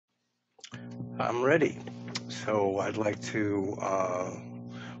I'm ready. So I'd like to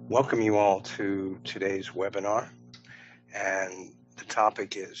welcome you all to today's webinar. And the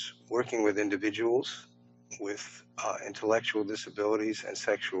topic is working with individuals with intellectual disabilities and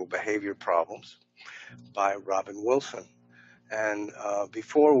sexual behavior problems by Robin Wilson. And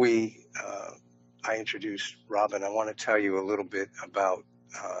before I introduce Robin, I want to tell you a little bit about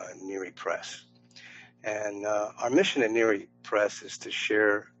NERI Press. And our mission at NERI Press is to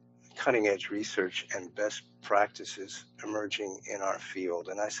share cutting-edge research and best practices emerging in our field.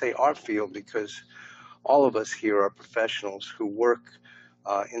 And I say our field because all of us here are professionals who work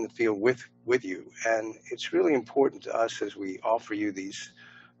in the field with you. And it's really important to us as we offer you these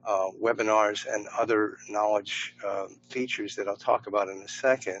webinars and other knowledge features that I'll talk about in a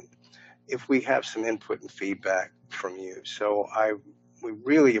second, if we have some input and feedback from you. So we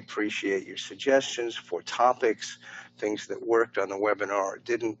really appreciate your suggestions for topics, things that worked on the webinar or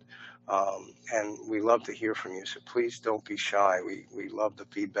didn't, and we love to hear from you. So please don't be shy. We love the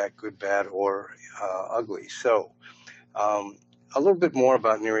feedback, good, bad, or ugly. So a little bit more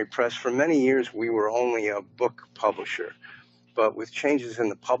about NERI Press. For many years, we were only a book publisher, but with changes in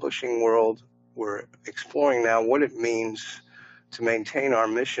the publishing world, we're exploring now what it means to maintain our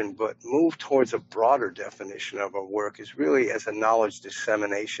mission, but move towards a broader definition of our work is really as a knowledge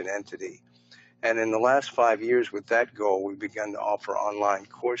dissemination entity. And in the last 5 years with that goal, we've begun to offer online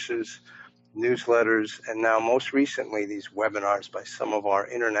courses, newsletters, and now most recently, these webinars by some of our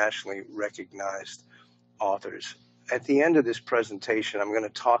internationally recognized authors. At the end of this presentation, I'm going to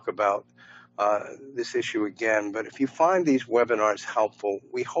talk about this issue again, but if you find these webinars helpful,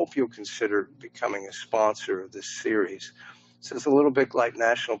 we hope you'll consider becoming a sponsor of this series. So it's a little bit like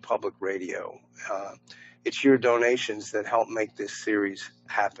National Public Radio. It's your donations that help make this series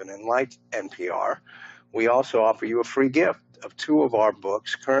happen. And like NPR, we also offer you a free gift of 2 of our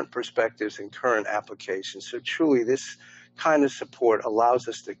books, Current Perspectives and Current Applications. So truly, this kind of support allows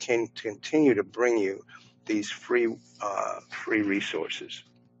us to continue to bring you these free resources.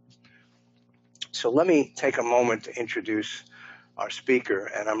 So let me take a moment to introduce our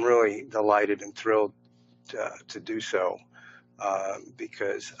speaker, and I'm really delighted and thrilled to do so.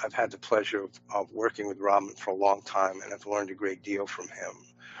 Because I've had the pleasure of working with Robin for a long time, and I've learned a great deal from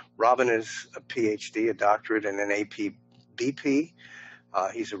him. Robin is a PhD, a doctorate, and an AP BP.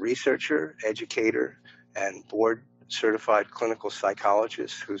 He's a researcher, educator, and board-certified clinical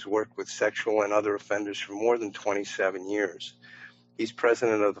psychologist who's worked with sexual and other offenders for more than 27 years. He's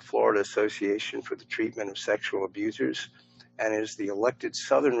president of the Florida Association for the Treatment of Sexual Abusers and is the elected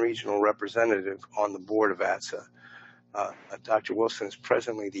Southern Regional Representative on the board of ATSA. Dr. Wilson is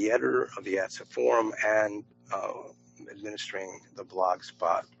presently the editor of the ATSA Forum and administering the blog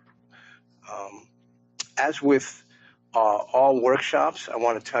spot. As with all workshops, I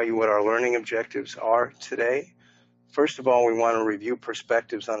want to tell you what our learning objectives are today. First of all, we want to review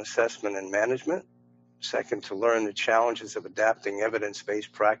perspectives on assessment and management. Second, to learn the challenges of adapting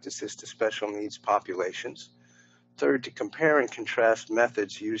evidence-based practices to special needs populations. Third, to compare and contrast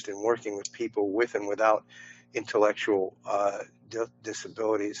methods used in working with people with and without intellectual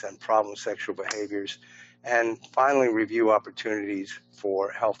disabilities and problem sexual behaviors, and finally review opportunities for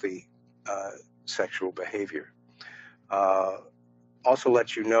healthy sexual behavior. Also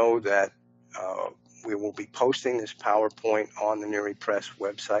let you know that we will be posting this PowerPoint on the NERI Press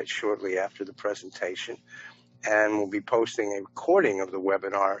website shortly after the presentation, and we'll be posting a recording of the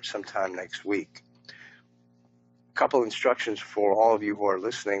webinar sometime next week. Couple instructions for all of you who are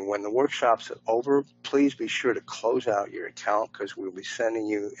listening. When the workshop's over, please be sure to close out your account because we'll be sending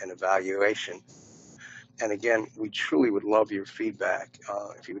you an evaluation. And again, we truly would love your feedback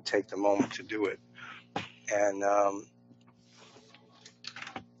if you would take the moment to do it. And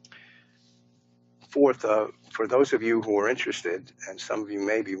fourth, for those of you who are interested, and some of you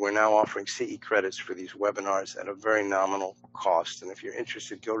may be, we're now offering CE credits for these webinars at a very nominal cost. And if you're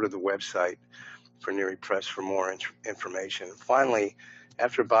interested, go to the website for NERI Press for more information. And finally,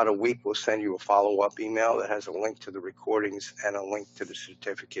 after about a week, we'll send you a follow-up email that has a link to the recordings and a link to the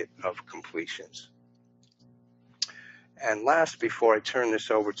certificate of completions. And last, before I turn this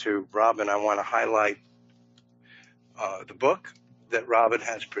over to Robin, I want to highlight the book that Robin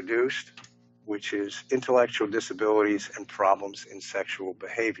has produced, which is Intellectual Disabilities and Problems in Sexual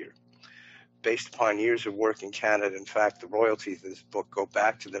Behavior. Based upon years of work in Canada, in fact, the royalties of this book go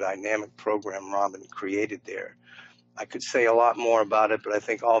back to the dynamic program Robin created there. I could say a lot more about it, but I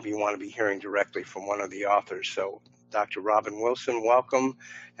think all of you want to be hearing directly from one of the authors. So, Dr. Robin Wilson, welcome,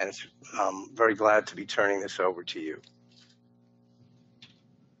 and I'm very glad to be turning this over to you.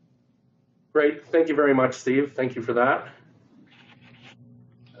 Great. Thank you very much, Steve. Thank you for that.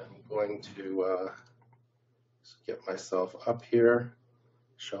 I'm going to get myself up here,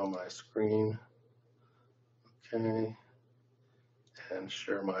 show my screen, okay, and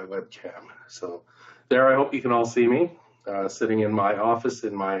share my webcam. So there, I hope you can all see me, sitting in my office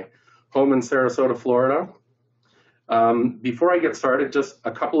in my home in Sarasota, Florida. Before I get started, just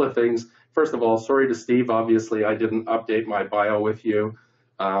a couple of things. First of all, sorry to Steve, obviously I didn't update my bio with you.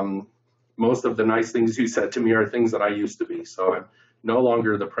 Most of the nice things you said to me are things that I used to be. So I'm no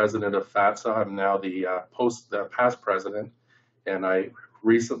longer the president of FATSA, I'm now the past president, and I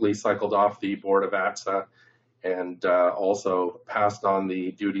recently cycled off the board of ATSA and also passed on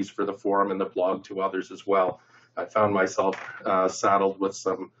the duties for the forum and the blog to others as well. I found myself saddled with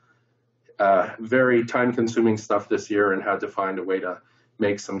some very time-consuming stuff this year and had to find a way to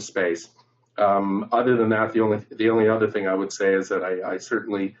make some space. Other than that, the only other thing I would say is that I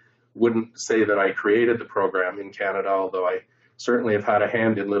certainly wouldn't say that I created the program in Canada, although I certainly have had a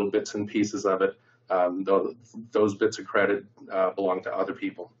hand in little bits and pieces of it. Those bits of credit belong to other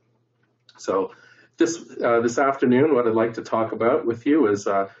people. So this afternoon, what I'd like to talk about with you is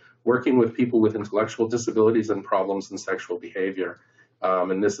working with people with intellectual disabilities and problems in sexual behavior.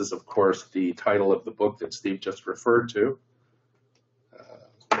 And this is, of course, the title of the book that Steve just referred to.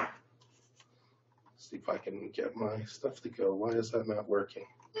 See if I can get my stuff to go. Why is that not working?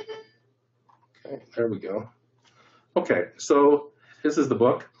 Okay, there we go. Okay, so this is the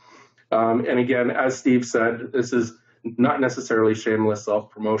book. And again, as Steve said, this is not necessarily shameless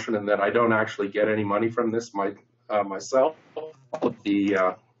self-promotion, and that I don't actually get any money from this myself.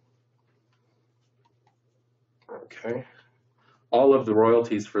 Okay. All of the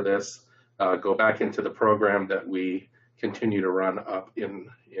royalties for this go back into the program that we continue to run up in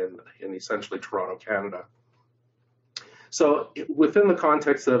essentially Toronto, Canada. So within the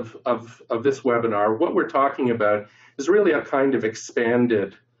context of this webinar, what we're talking about is really a kind of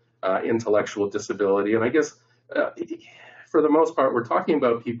expanded intellectual disability. And I guess for the most part, we're talking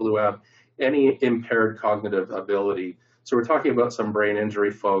about people who have any impaired cognitive ability. So we're talking about some brain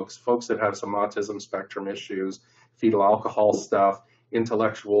injury folks that have some autism spectrum issues, fetal alcohol stuff,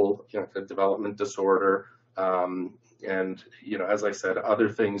 intellectual development disorder, and as I said, other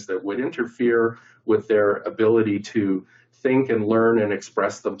things that would interfere with their ability to think and learn and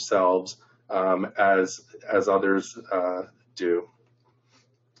express themselves as others do.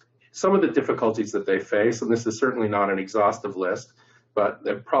 Some of the difficulties that they face, and this is certainly not an exhaustive list, but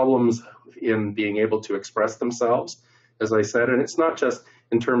the problems in being able to express themselves, as I said, and it's not just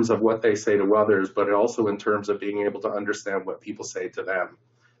in terms of what they say to others, but also in terms of being able to understand what people say to them.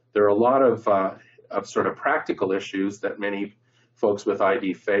 There are a lot of sort of practical issues that many folks with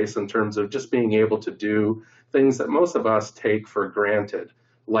ID face in terms of just being able to do things that most of us take for granted,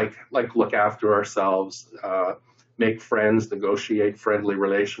 like look after ourselves, make friends, negotiate friendly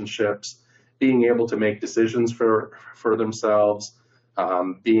relationships, being able to make decisions for themselves,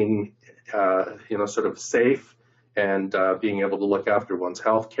 being sort of safe, and being able to look after one's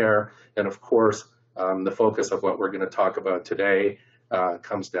health care. And of course, the focus of what we're going to talk about today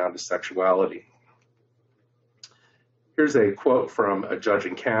comes down to sexuality. Here's a quote from a judge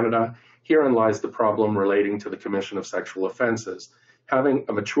in Canada. "Herein lies the problem relating to the commission of sexual offenses. Having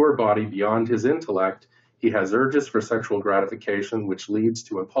a mature body beyond his intellect, he has urges for sexual gratification, which leads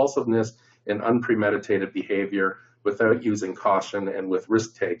to impulsiveness and unpremeditated behavior without using caution and with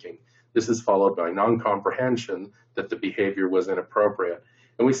risk-taking. This is followed by non-comprehension that the behavior was inappropriate."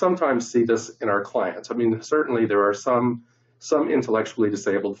 And we sometimes see this in our clients. I mean, certainly there are some intellectually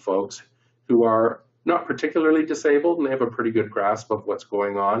disabled folks who are not particularly disabled, and they have a pretty good grasp of what's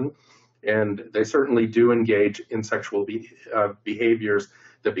going on. And they certainly do engage in sexual behaviors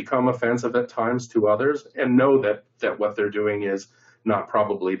that become offensive at times to others, and know that what they're doing is not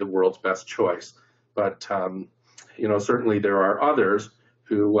probably the world's best choice. But certainly there are others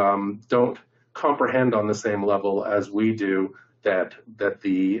who don't comprehend on the same level as we do that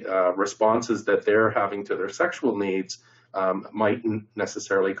the responses that they're having to their sexual needs mightn't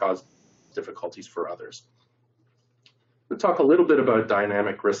necessarily cause difficulties for others. We'll talk a little bit about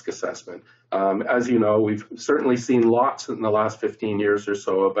dynamic risk assessment. As you know, we've certainly seen lots in the last 15 years or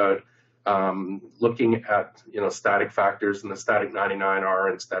so about looking at static factors in the static 99R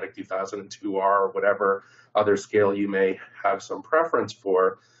and static 2002R, or whatever other scale you may have some preference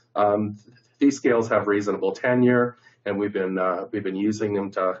for. These scales have reasonable tenure, and we've been using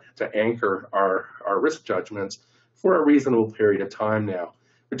them to anchor our risk judgments for a reasonable period of time now.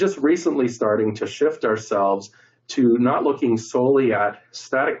 We're just recently starting to shift ourselves to not looking solely at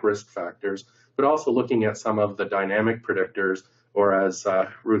static risk factors, but also looking at some of the dynamic predictors, or as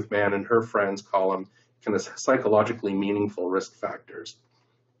Ruth Mann and her friends call them, kind of psychologically meaningful risk factors.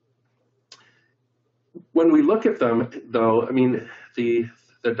 When we look at them, though, I mean, the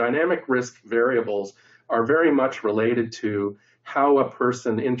dynamic risk variables are very much related to how a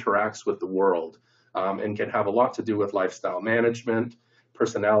person interacts with the world, and can have a lot to do with lifestyle management,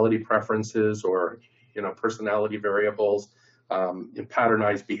 personality preferences, or personality variables, and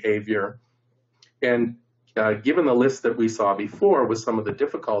patternized behavior. And given the list that we saw before with some of the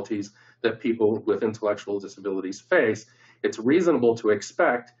difficulties that people with intellectual disabilities face, it's reasonable to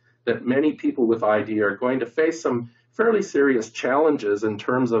expect that many people with ID are going to face some fairly serious challenges in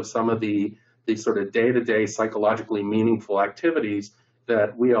terms of some of the sort of day-to-day psychologically meaningful activities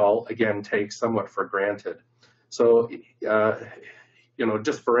that we all, again, take somewhat for granted. So,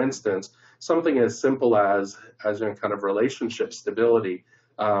 just for instance, something as simple as kind of relationship stability.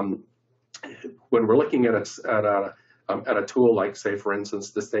 When we're looking at a tool like, say, for instance,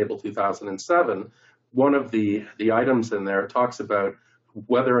 the Stable 2007, one of the items in there talks about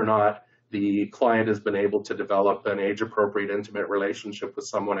whether or not the client has been able to develop an age-appropriate intimate relationship with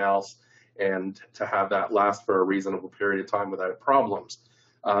someone else and to have that last for a reasonable period of time without problems.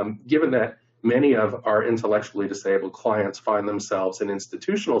 Given that many of our intellectually disabled clients find themselves in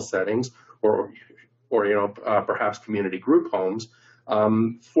institutional settings or perhaps community group homes,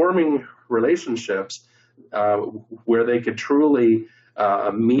 forming relationships where they could truly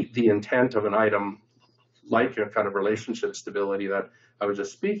meet the intent of an item like a kind of relationship stability that I was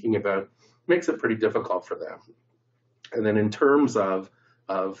just speaking about makes it pretty difficult for them. And then in terms of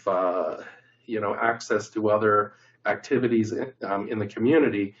access to other activities in the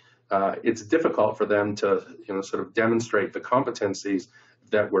community, it's difficult for them to sort of demonstrate the competencies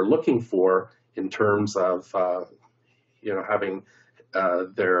that we're looking for in terms of having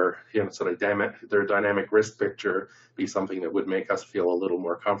their their dynamic risk picture be something that would make us feel a little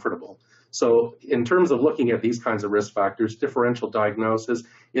more comfortable. So in terms of looking at these kinds of risk factors, differential diagnosis,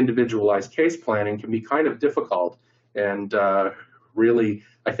 individualized case planning can be kind of difficult, and really,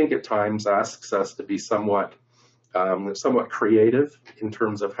 I think at times asks us to be somewhat creative in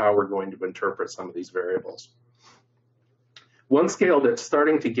terms of how we're going to interpret some of these variables. One scale that's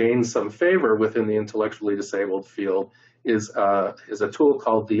starting to gain some favor within the intellectually disabled field is a tool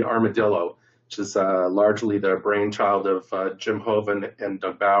called the Armadillo, which is largely the brainchild of Jim Hoven and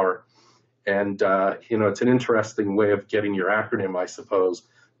Doug Bauer. And it's an interesting way of getting your acronym, I suppose.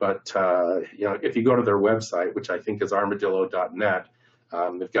 But if you go to their website, which I think is armadillo.net,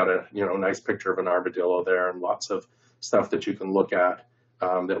 they've got a nice picture of an armadillo there and lots of stuff that you can look at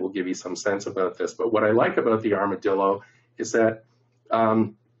that will give you some sense about this. But what I like about the Armadillo is that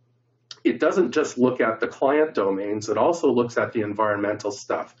it doesn't just look at the client domains, it also looks at the environmental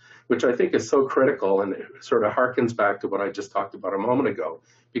stuff, which I think is so critical, and it sort of harkens back to what I just talked about a moment ago.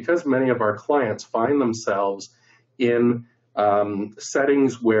 Because many of our clients find themselves in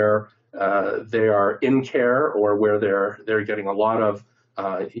settings where they are in care or where they're getting a lot of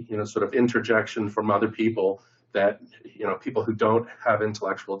sort of interjection from other people that people who don't have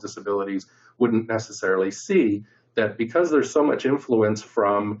intellectual disabilities wouldn't necessarily see, that because there's so much influence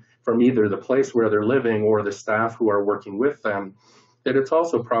from either the place where they're living or the staff who are working with them, that it's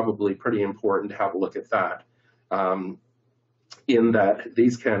also probably pretty important to have a look at that. In that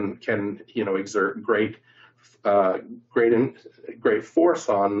these can exert great force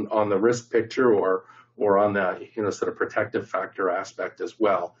on the risk picture or on the sort of protective factor aspect as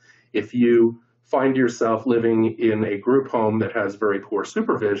well. If you find yourself living in a group home that has very poor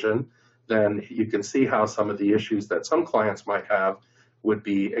supervision, then you can see how some of the issues that some clients might have would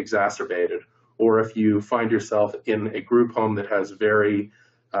be exacerbated. Or if you find yourself in a group home that has very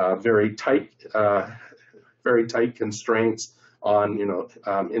tight constraints on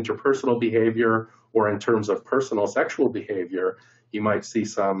interpersonal behavior or in terms of personal sexual behavior, you might see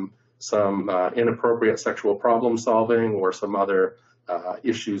some inappropriate sexual problem solving or some other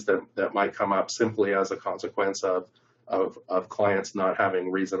issues that might come up simply as a consequence of clients not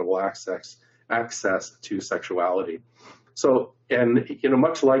having reasonable access to sexuality. So, and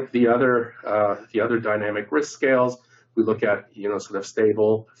much like the other dynamic risk scales, we look at sort of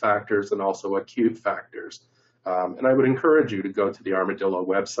stable factors and also acute factors. And I would encourage you to go to the Armadillo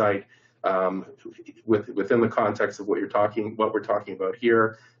website within the context of what we're talking about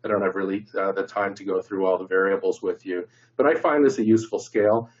here. I don't have really the time to go through all the variables with you, but I find this a useful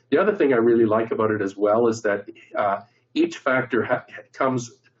scale. The other thing I really like about it as well is that each factor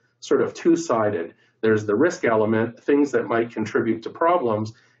comes sort of two-sided. There's the risk element, things that might contribute to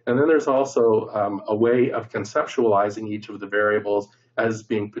problems, and then there's also a way of conceptualizing each of the variables as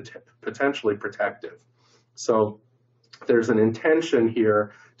being potentially protective. So there's an intention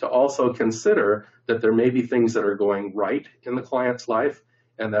here to also consider that there may be things that are going right in the client's life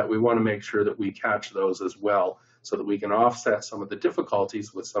and that we want to make sure that we catch those as well, so that we can offset some of the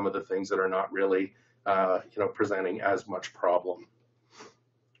difficulties with some of the things that are not really presenting as much problem.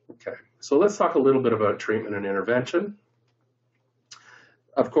 Okay, so let's talk a little bit about treatment and intervention.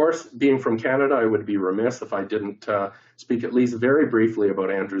 Of course, being from Canada, I would be remiss if I didn't speak at least very briefly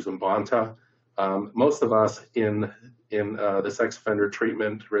about Andrews and Bonta. Most of us in the sex offender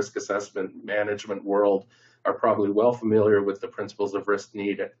treatment, risk assessment, management world are probably well familiar with the principles of risk,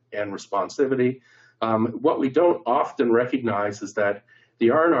 need, and responsivity. What we don't often recognize is that the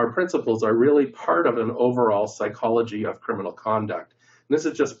R&R principles are really part of an overall psychology of criminal conduct. And this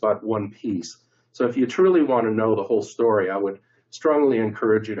is just but one piece. So if you truly want to know the whole story, I would strongly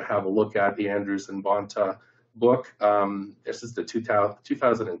encourage you to have a look at the Andrews and Bonta book. This is the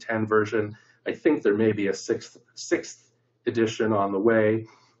 2010 version. I think there may be a sixth edition on the way,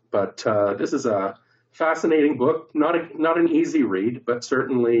 but this is a fascinating book, not an easy read, but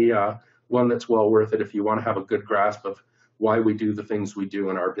certainly one that's well worth it if you want to have a good grasp of why we do the things we do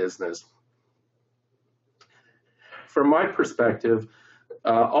in our business. From my perspective,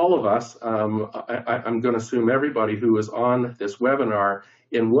 all of us, I'm going to assume everybody who is on this webinar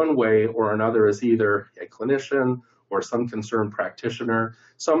in one way or another is either a clinician or some concerned practitioner,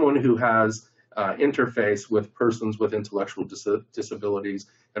 someone who has interface with persons with intellectual disabilities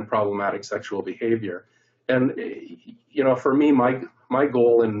and problematic sexual behavior. And for me, my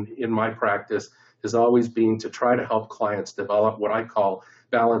goal in my practice has always been to try to help clients develop what I call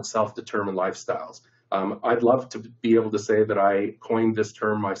balanced self-determined lifestyles. I'd love to be able to say that I coined this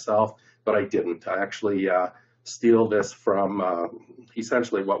term myself, but I didn't. I actually steal this from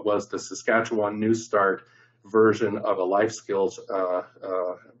essentially what was the Saskatchewan New Start version of a life skills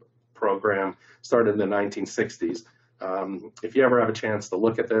program started in the 1960s. If you ever have a chance to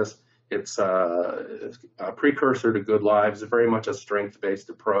look at this, it's a precursor to Good Lives, very much a strength-based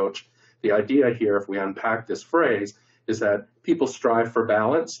approach. The idea here, if we unpack this phrase, is that people strive for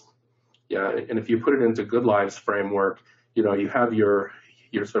balance. Yeah, and if you put it into Good Lives framework, you have your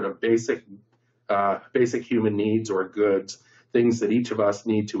sort of basic human needs or goods, things that each of us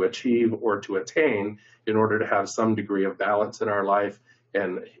need to achieve or to attain in order to have some degree of balance in our life.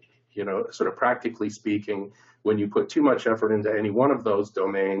 And sort of practically speaking, when you put too much effort into any one of those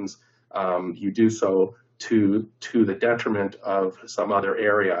domains, you do so to the detriment of some other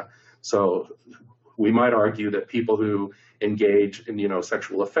area. So we might argue that people who engage in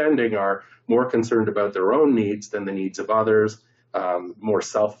sexual offending are more concerned about their own needs than the needs of others, more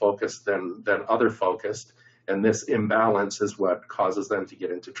self-focused than other-focused, and this imbalance is what causes them to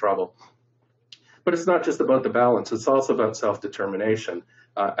get into trouble. But it's not just about the balance, it's also about self-determination.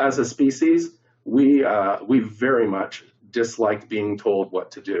 As a species, we very much dislike being told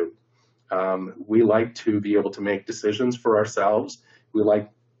what to do. We like to be able to make decisions for ourselves. We like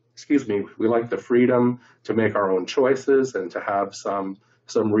the freedom to make our own choices and to have some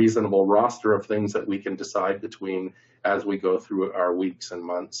reasonable roster of things that we can decide between as we go through our weeks and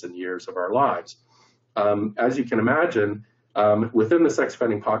months and years of our lives. As you can imagine, within the sex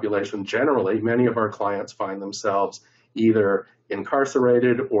offending population generally, many of our clients find themselves either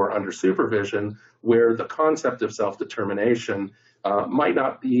incarcerated or under supervision, where the concept of self-determination might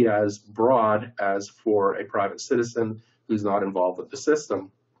not be as broad as for a private citizen who's not involved with the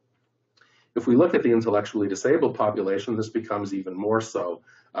system. If we look at the intellectually disabled population, this becomes even more so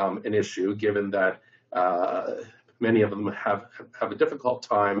an issue, given that many of them have a difficult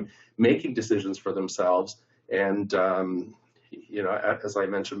time making decisions for themselves. And as I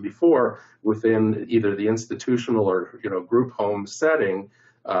mentioned before, within either the institutional or group home setting,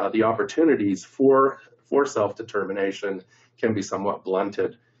 the opportunities for self-determination can be somewhat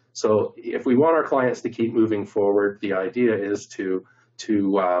blunted. So if we want our clients to keep moving forward, the idea is to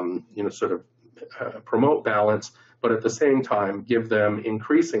promote balance, but at the same time give them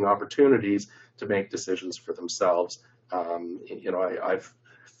increasing opportunities to make decisions for themselves. I've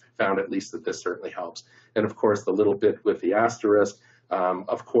found at least that this certainly helps. And of course, the little bit with the asterisk,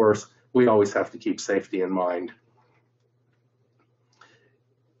 of course, we always have to keep safety in mind.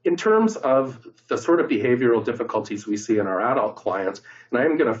 In terms of the sort of behavioral difficulties we see in our adult clients, and I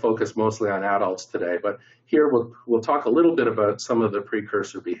am going to focus mostly on adults today, but here we'll talk a little bit about some of the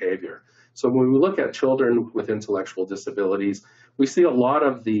precursor behavior. So when we look at children with intellectual disabilities, we see a lot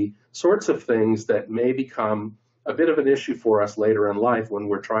of the sorts of things that may become a bit of an issue for us later in life when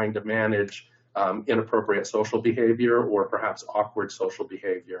we're trying to manage inappropriate social behavior or perhaps awkward social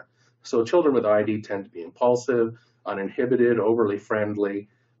behavior. So children with ID tend to be impulsive, uninhibited, overly friendly,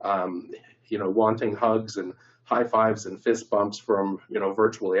 wanting hugs and high fives and fist bumps from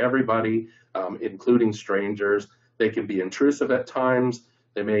virtually everybody, including strangers. They can be intrusive at times.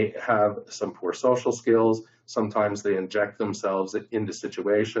 They may have some poor social skills. Sometimes they inject themselves into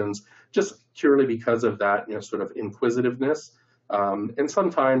situations just purely because of that, sort of inquisitiveness. And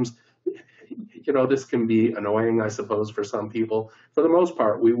sometimes, this can be annoying, I suppose, for some people. For the most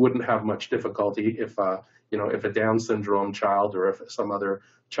part, we wouldn't have much difficulty if, if a Down syndrome child or if some other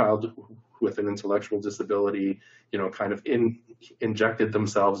child with an intellectual disability, kind of injected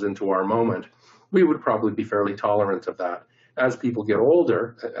themselves into our moment. We would probably be fairly tolerant of that. As people get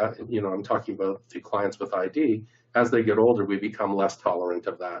older, I'm talking about the clients with ID, as they get older, we become less tolerant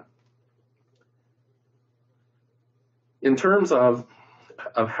of that. In terms of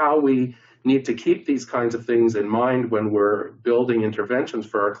how we need to keep these kinds of things in mind when we're building interventions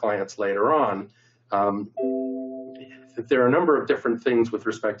for our clients later on, there are a number of different things with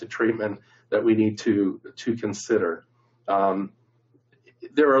respect to treatment that we need to consider.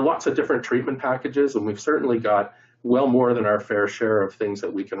 There are lots of different treatment packages, and we've certainly got well more than our fair share of things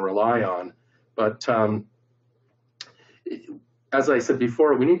that we can rely on. But as I said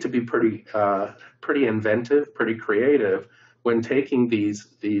before, we need to be pretty inventive, pretty creative when taking these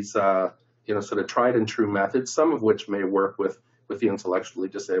sort of tried and true methods, some of which may work with the intellectually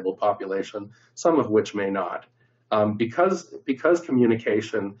disabled population, some of which may not. Because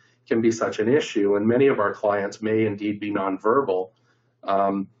communication can be such an issue, and many of our clients may indeed be nonverbal,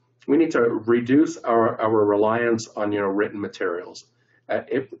 we need to reduce our reliance on written materials.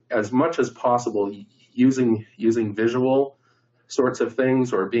 As much as possible, using visual sorts of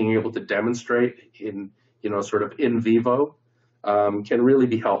things or being able to demonstrate in sort of in vivo can really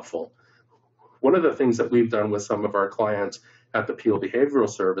be helpful. One of the things that we've done with some of our clients at the Peel Behavioral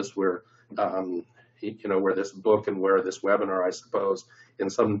Service, where where this book and where this webinar, I suppose, in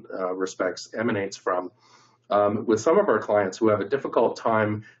some respects emanates from, with some of our clients who have a difficult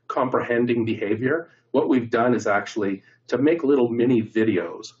time comprehending behavior, what we've done is actually to make little mini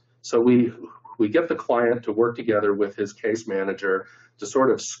videos. So we get the client to work together with his case manager to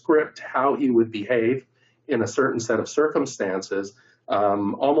sort of script how he would behave in a certain set of circumstances,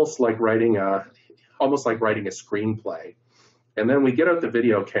 almost like writing a screenplay. And then we get out the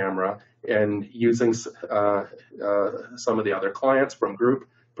video camera and using some of the other clients from group,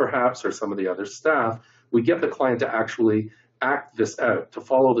 perhaps, or some of the other staff, we get the client to actually act this out, to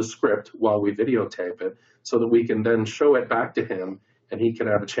follow the script while we videotape it, so that we can then show it back to him and he can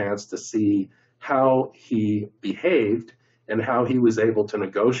have a chance to see how he behaved and how he was able to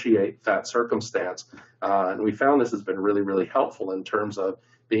negotiate that circumstance. And we found this has been really, really helpful in terms of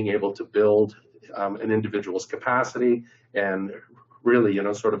being able to build an individual's capacity and really,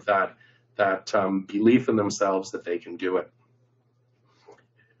 sort of that belief in themselves that they can do it.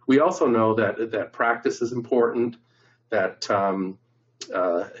 We also know that practice is important, that,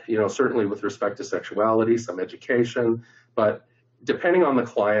 certainly with respect to sexuality, some education, but depending on the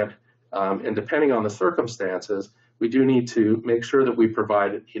client and depending on the circumstances, we do need to make sure that we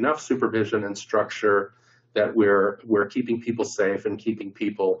provide enough supervision and structure that we're keeping people safe and keeping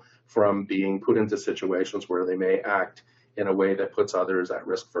people from being put into situations where they may act in a way that puts others at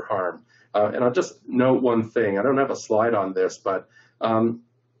risk for harm. And I'll just note one thing. I don't have a slide on this, but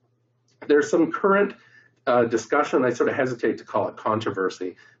there's some current discussion. I sort of hesitate to call it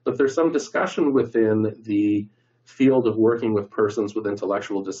controversy, but there's some discussion within the field of working with persons with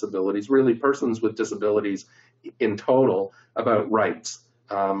intellectual disabilities, really persons with disabilities in total, about rights.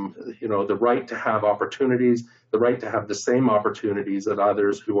 The right to have opportunities, the right to have the same opportunities that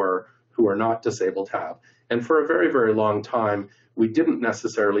others who are not disabled have. And for a very, very long time, we didn't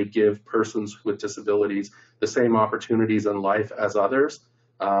necessarily give persons with disabilities the same opportunities in life as others.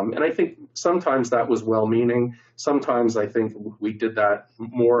 And I think sometimes that was well-meaning. Sometimes I think we did that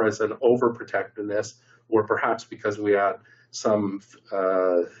more as an overprotectiveness, or perhaps because we had some,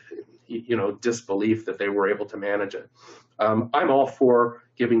 disbelief that they were able to manage it. I'm all for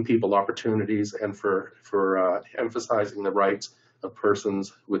giving people opportunities and for emphasizing the rights of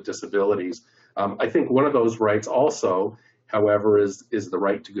persons with disabilities. I think one of those rights also, however, is the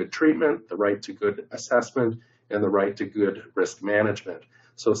right to good treatment, the right to good assessment, and the right to good risk management.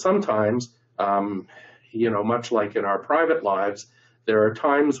 So sometimes, much like in our private lives, there are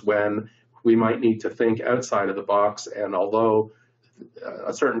times when we might need to think outside of the box, and although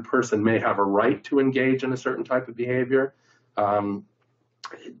a certain person may have a right to engage in a certain type of behavior,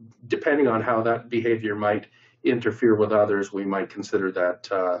 depending on how that behavior might interfere with others, we might consider that,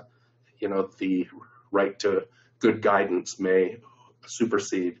 the right to good guidance may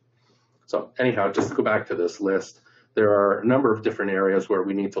supersede. So anyhow, just to go back to this list, there are a number of different areas where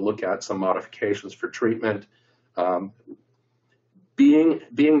we need to look at some modifications for treatment.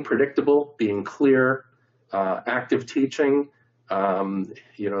 Being predictable, being clear, active teaching,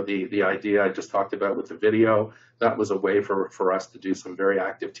 The idea I just talked about with the video, that was a way for us to do some very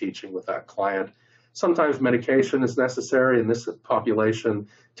active teaching with that client. Sometimes medication is necessary, and this population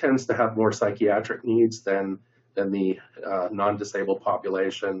tends to have more psychiatric needs than the non-disabled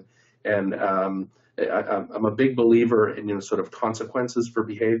population. And I'm a big believer in sort of consequences for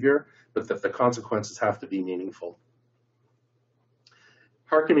behavior, but that the consequences have to be meaningful.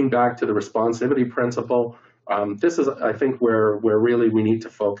 Harkening back to the responsivity principle, this is, I think, where really we need to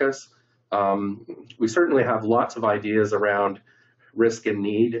focus. We certainly have lots of ideas around risk and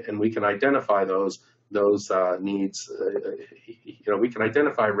need, and we can identify those needs. We can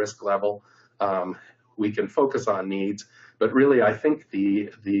identify risk level. We can focus on needs, but really, I think the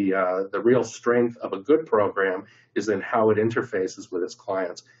real strength of a good program is in how it interfaces with its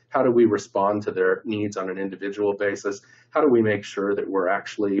clients. How do we respond to their needs on an individual basis? How do we make sure that we're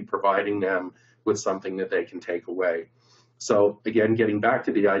actually providing them with something that they can take away? So again, getting back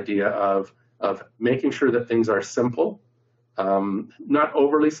to the idea of making sure that things are simple, not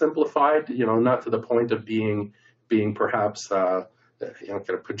overly simplified, not to the point of being perhaps kind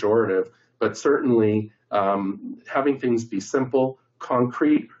of pejorative, but certainly having things be simple,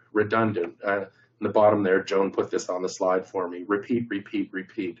 concrete, redundant. In the bottom there, Joan put this on the slide for me. Repeat, repeat,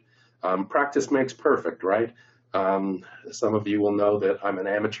 repeat. Practice makes perfect, right? Some of you will know that I'm an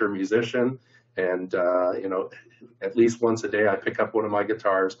amateur musician, and at least once a day I pick up one of my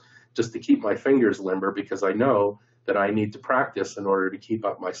guitars just to keep my fingers limber, because I know that I need to practice in order to keep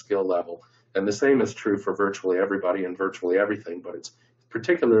up my skill level. And the same is true for virtually everybody and virtually everything, but it's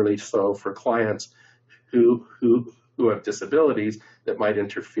particularly so for clients who have disabilities that might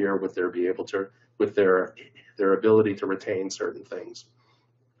interfere with their ability to retain certain things.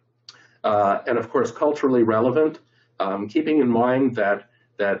 And of course, culturally relevant, keeping in mind that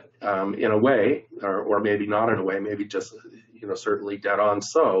in a way, or maybe not in a way, maybe just certainly dead on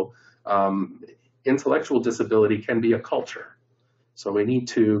so, intellectual disability can be a culture. So we need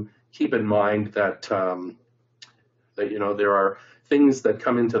to keep in mind that there are things that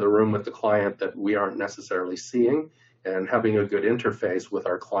come into the room with the client that we aren't necessarily seeing, and having a good interface with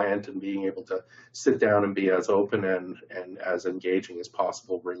our client and being able to sit down and be as open and as engaging as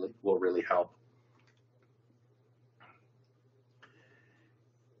possible will really help.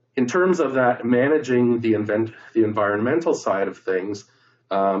 In terms of that, managing the environmental side of things,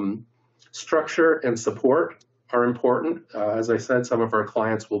 structure and support are important. As I said, some of our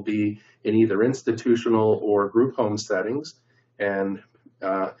clients will be in either institutional or group home settings, and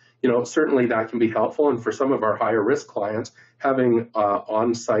certainly that can be helpful. And for some of our higher risk clients, having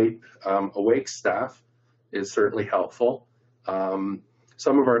on-site awake staff is certainly helpful.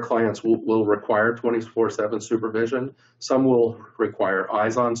 Some of our clients will require 24/7 supervision. Some will require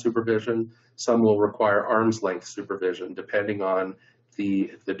eyes-on supervision. Some will require arm's length supervision, depending on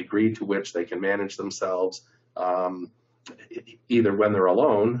the degree to which they can manage themselves, either when they're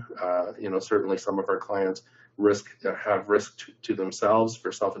alone. Certainly some of our clients have risk to themselves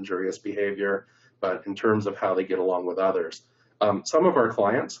for self-injurious behavior, but in terms of how they get along with others. Some of our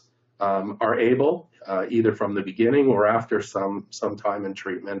clients are able, either from the beginning or after some time in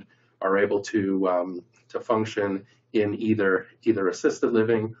treatment, are able to function in either assisted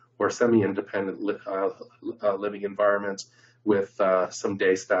living or semi-independent living environments with some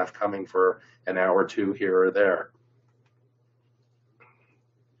day staff coming for an hour or two here or there.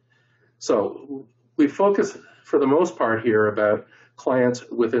 So we focus for the most part here about clients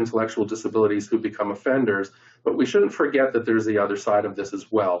with intellectual disabilities who become offenders, but we shouldn't forget that there's the other side of this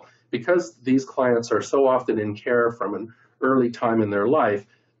as well. Because these clients are so often in care from an early time in their life,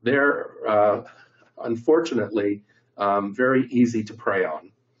 they're unfortunately very easy to prey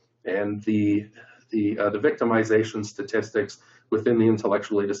on. And the victimization statistics within the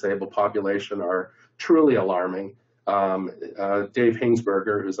intellectually disabled population are truly alarming. Dave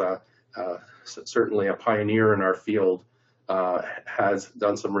Hingsberger, who's certainly a pioneer in our field, has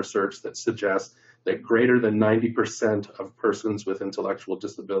done some research that suggests that greater than 90% of persons with intellectual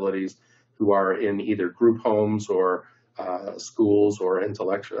disabilities who are in either group homes or schools or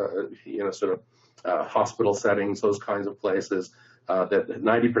hospital settings, those kinds of places, that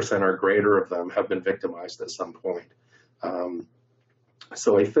 90% or greater of them have been victimized at some point.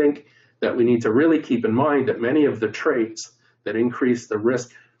 So I think that we need to really keep in mind that many of the traits that increase the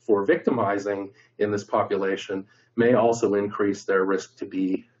risk for victimizing in this population may also increase their risk to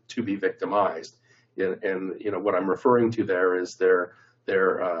be victimized. And what I'm referring to there is their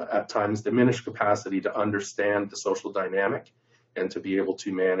at times diminished capacity to understand the social dynamic and to be able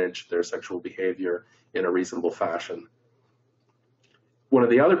to manage their sexual behavior in a reasonable fashion. One of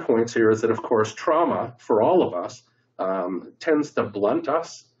the other points here is that, of course, trauma for all of us tends to blunt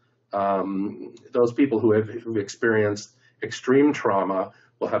us. Those people who've experienced extreme trauma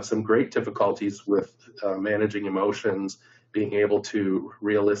will have some great difficulties with managing emotions, being able to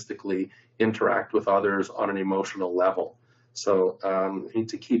realistically interact with others on an emotional level. So we need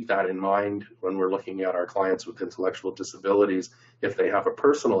to keep that in mind when we're looking at our clients with intellectual disabilities. If they have a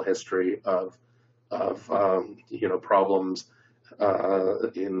personal history of problems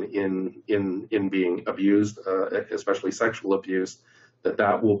in being abused, especially sexual abuse,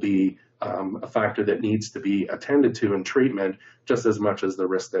 that will be a factor that needs to be attended to in treatment just as much as the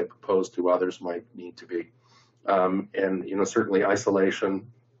risk they pose to others might need to be. And certainly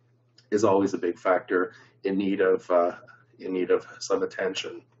isolation is always a big factor in need of some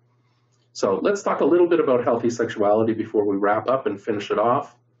attention. So let's talk a little bit about healthy sexuality before we wrap up and finish it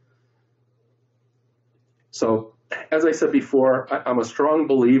off. So as I said before, I'm a strong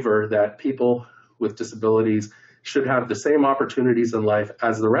believer that people with disabilities should have the same opportunities in life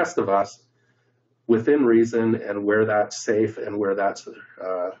as the rest of us, within reason and where that's safe and where that's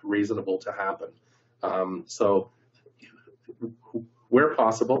reasonable to happen. So where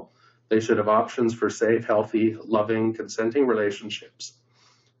possible, they should have options for safe, healthy, loving, consenting relationships.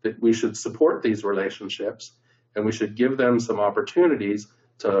 That we should support these relationships, and we should give them some opportunities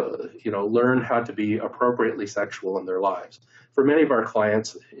to learn how to be appropriately sexual in their lives. For many of our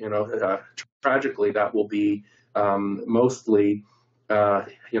clients, tragically, that will be mostly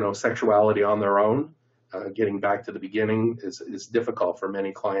sexuality on their own. Getting back to the beginning is difficult for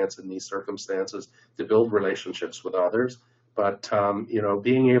many clients in these circumstances to build relationships with others. But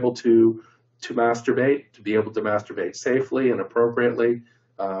being able to masturbate, to be able to masturbate safely and appropriately,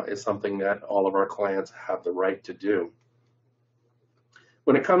 is something that all of our clients have the right to do.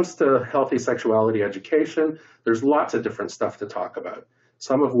 When it comes to healthy sexuality education, there's lots of different stuff to talk about,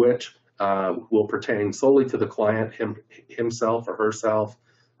 some of which will pertain solely to the client himself or herself,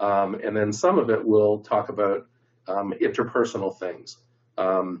 and then some of it will talk about interpersonal things.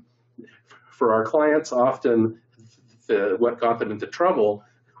 For our clients, often what got them into trouble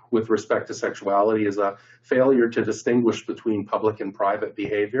with respect to sexuality is a failure to distinguish between public and private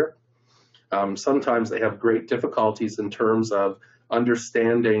behavior. Sometimes they have great difficulties in terms of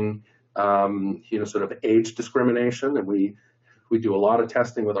understanding, sort of age discrimination, and we do a lot of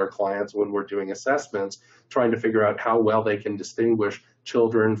testing with our clients when we're doing assessments, trying to figure out how well they can distinguish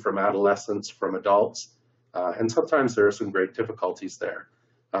children from adolescents from adults, and sometimes there are some great difficulties there.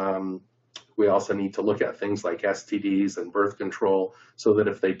 We also need to look at things like STDs and birth control, so that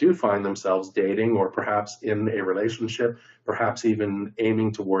if they do find themselves dating or perhaps in a relationship, perhaps even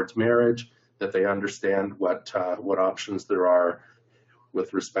aiming towards marriage, that they understand what options there are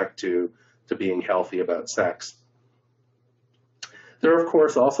with respect to being healthy about sex. There are, of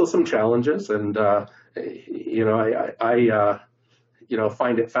course, also some challenges, and I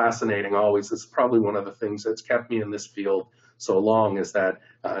find it fascinating always. It's probably one of the things that's kept me in this field so long, is that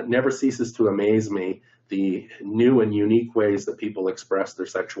it never ceases to amaze me the new and unique ways that people express their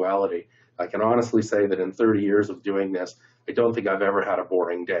sexuality. I can honestly say that in 30 years of doing this, I don't think I've ever had a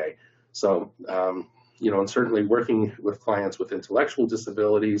boring day. So, and certainly working with clients with intellectual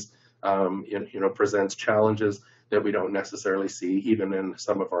disabilities, presents challenges that we don't necessarily see even in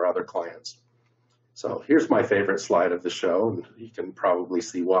some of our other clients. So here's my favorite slide of the show, and you can probably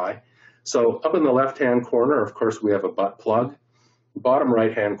see why. So up in the left-hand corner, of course, we have a butt plug. Bottom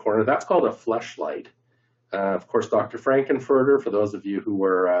right-hand corner, that's called a fleshlight. Of course, Dr. Frankenfurter, for those of you who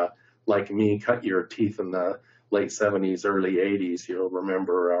were like me, cut your teeth in the late 70s, early 80s, you'll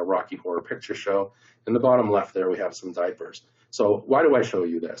remember Rocky Horror Picture Show. In the bottom left there, we have some diapers. So why do I show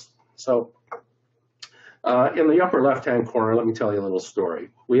you this? So in the upper left-hand corner, let me tell you a little story.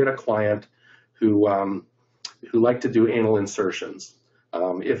 We had a client who liked to do anal insertions.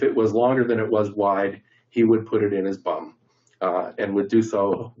 If it was longer than it was wide, he would put it in his bum, and would do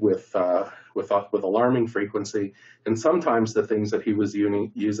so with alarming frequency. And sometimes the things that he was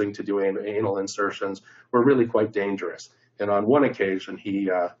using to do anal insertions were really quite dangerous. And on one occasion, he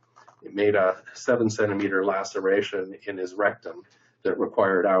made a 7-centimeter laceration in his rectum that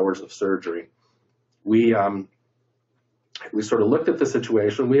required hours of surgery. We sort of looked at the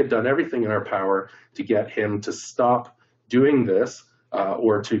situation. We had done everything in our power to get him to stop doing this,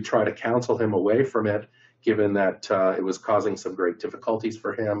 or to try to counsel him away from it, given that it was causing some great difficulties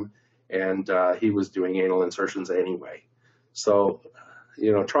for him, and he was doing anal insertions anyway. So,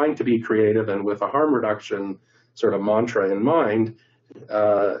 trying to be creative and with a harm reduction sort of mantra in mind,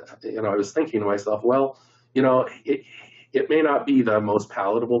 I was thinking to myself, well, it may not be the most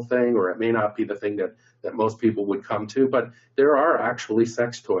palatable thing, or it may not be the thing that most people would come to, but there are actually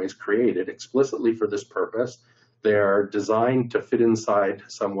sex toys created explicitly for this purpose They're designed to fit inside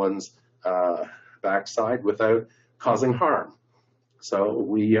someone's backside without causing harm. So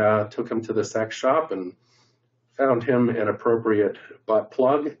we took him to the sex shop and found him an appropriate butt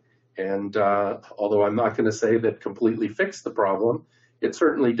plug. And although I'm not going to say that completely fixed the problem, it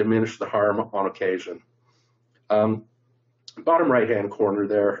certainly diminished the harm on occasion. Bottom right-hand corner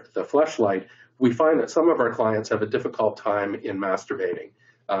there, the fleshlight, we find that some of our clients have a difficult time in masturbating.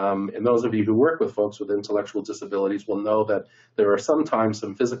 And those of you who work with folks with intellectual disabilities will know that there are sometimes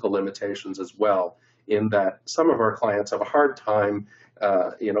some physical limitations as well, in that some of our clients have a hard time,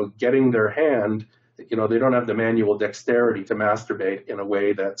 getting their hand, they don't have the manual dexterity to masturbate in a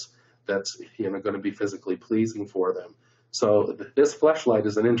way that's going to be physically pleasing for them. So this fleshlight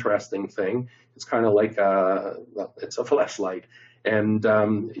is an interesting thing. It's kind of like it's a fleshlight, and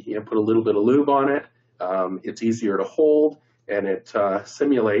put a little bit of lube on it. It's easier to hold, and it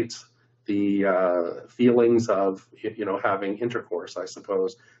simulates the feelings of having intercourse, I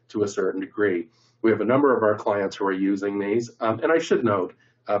suppose, to a certain degree. We have a number of our clients who are using these, and I should note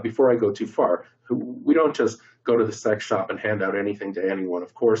before I go too far, we don't just go to the sex shop and hand out anything to anyone.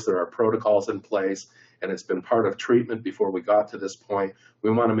 Of course, there are protocols in place, and it's been part of treatment before we got to this point. We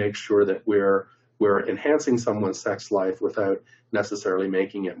want to make sure that we're enhancing someone's sex life without necessarily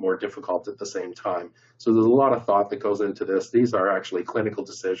making it more difficult at the same time. So there's a lot of thought that goes into this. These are actually clinical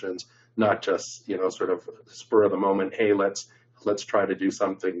decisions, not just sort of spur of the moment, hey, let's try to do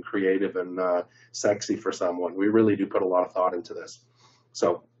something creative and sexy for someone. We really do put a lot of thought into this.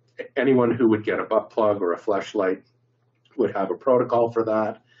 So anyone who would get a butt plug or a fleshlight would have a protocol for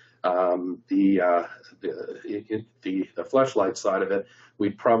that. The fleshlight side of it,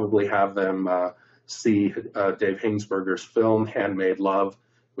 we'd probably have them see Dave Hingsberger's film Handmade Love,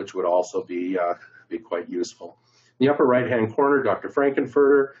 which would also be quite useful. In the upper right-hand corner, Dr.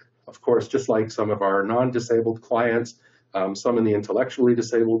 Frankenfurter, of course, just like some of our non-disabled clients, some in the intellectually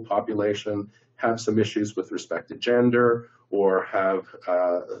disabled population have some issues with respect to gender, or have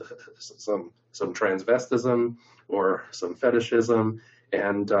some transvestism or some fetishism.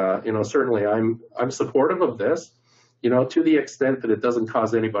 And certainly I'm supportive of this, to the extent that it doesn't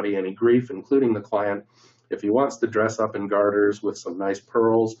cause anybody any grief, including the client. If he wants to dress up in garters with some nice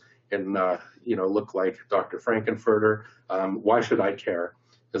pearls and look like Dr. Frankenfurter, why should I care?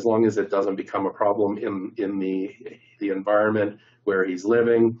 As long as it doesn't become a problem in the environment where he's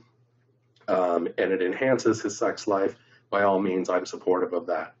living, and it enhances his sex life, by all means, I'm supportive of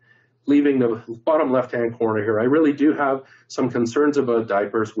that. Leaving the bottom left-hand corner here, I really do have some concerns about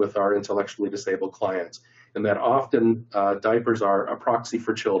diapers with our intellectually disabled clients, and that often diapers are a proxy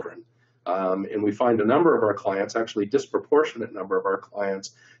for children. And we find a number of our clients, actually disproportionate number of our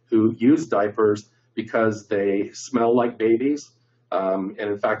clients, who use diapers because they smell like babies. And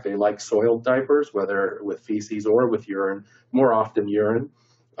in fact, they like soiled diapers, whether with feces or with urine, more often urine,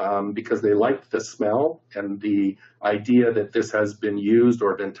 because they like the smell and the idea that this has been used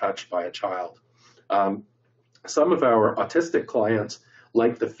or been touched by a child. Some of our autistic clients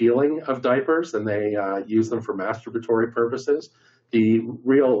like the feeling of diapers, and they use them for masturbatory purposes. The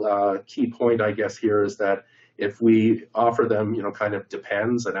real key point, I guess, here is that if we offer them, kind of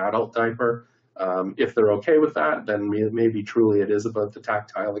depends, an adult diaper, if they're okay with that, then maybe truly it is about the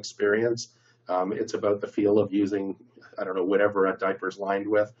tactile experience. It's about the feel of using, I don't know, whatever a diaper's lined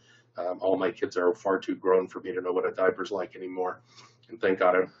with. All my kids are far too grown for me to know what a diaper's like anymore. And thank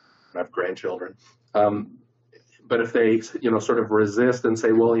God I don't have grandchildren. But if they, sort of resist and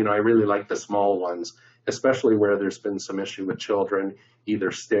say, well, I really like the small ones, especially where there's been some issue with children,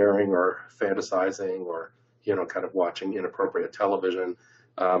 either staring or fantasizing or, kind of watching inappropriate television,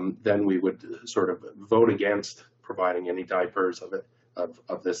 then we would sort of vote against providing any diapers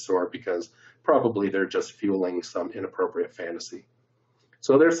of this sort, because probably they're just fueling some inappropriate fantasy.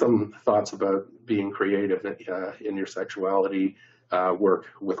 So there's some thoughts about being creative in your sexuality work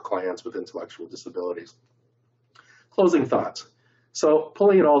with clients with intellectual disabilities. Closing thoughts. So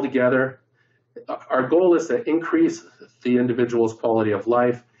pulling it all together, our goal is to increase the individual's quality of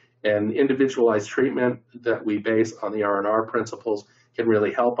life, and individualized treatment that we base on the R&R principles can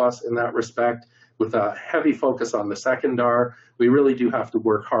really help us in that respect. With a heavy focus on the second R, we really do have to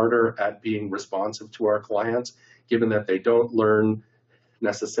work harder at being responsive to our clients, given that they don't learn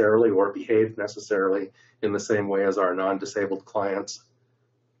necessarily or behave necessarily in the same way as our non-disabled clients.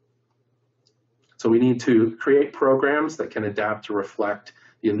 So we need to create programs that can adapt to reflect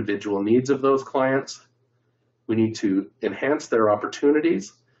the individual needs of those clients. We need to enhance their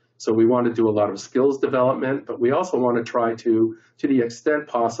opportunities. So we want to do a lot of skills development, but we also want to try to the extent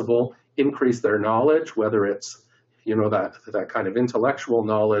possible, increase their knowledge, whether it's, that kind of intellectual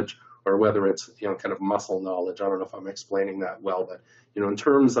knowledge or whether it's, kind of muscle knowledge. I don't know if I'm explaining that well, but, in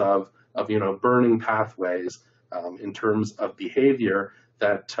terms of burning pathways, in terms of behavior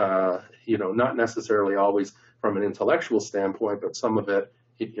that, not necessarily always from an intellectual standpoint, but some of it,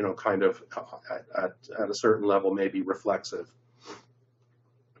 kind of at a certain level may be reflexive.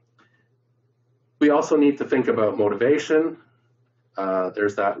 We also need to think about motivation.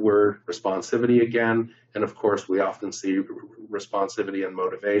 There's that word responsivity again. And of course, we often see responsivity and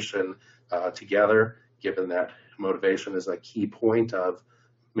motivation together, given that motivation is a key point of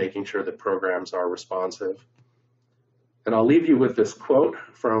making sure that programs are responsive. And I'll leave you with this quote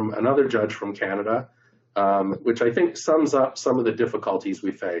from another judge from Canada, which I think sums up some of the difficulties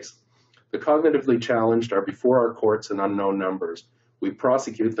we face. The cognitively challenged are before our courts in unknown numbers. We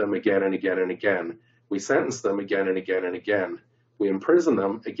prosecute them again and again and again. We sentence them again and again and again. We imprison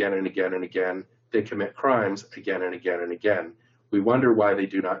them again and again and again. They commit crimes again and again and again. We wonder why they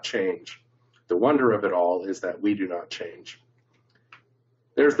do not change. The wonder of it all is that we do not change.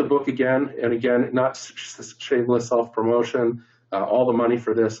 There's the book again, and again, not shameless self-promotion. All the money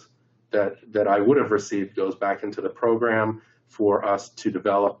for this that I would have received goes back into the program for us to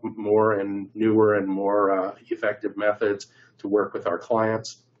develop more and newer and more effective methods to work with our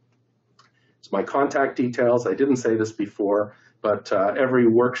clients. It's my contact details. I didn't say this before, but every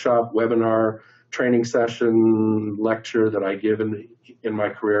workshop, webinar, training session, lecture that I give in my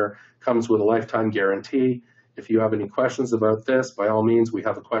career comes with a lifetime guarantee. If you have any questions about this, by all means, we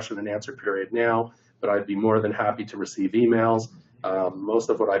have a question and answer period now, but I'd be more than happy to receive emails. Most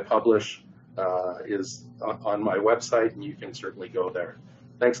of what I publish is on my website, and you can certainly go there.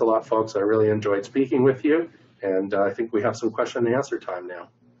 Thanks a lot, folks. I really enjoyed speaking with you, and I think we have some question and answer time now.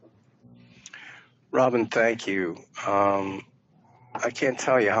 Robin, thank you. I can't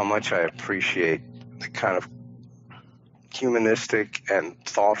tell you how much I appreciate the kind of humanistic and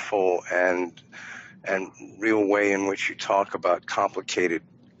thoughtful and real way in which you talk about complicated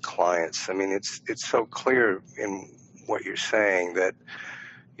clients. I mean, it's so clear in what you're saying that,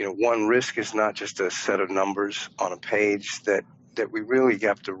 one, risk is not just a set of numbers on a page, that we really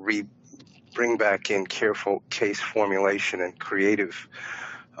have to bring back in careful case formulation and creative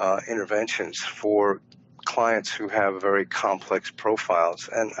interventions for clients who have very complex profiles.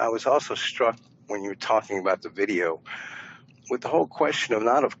 And I was also struck when you were talking about the video with the whole question of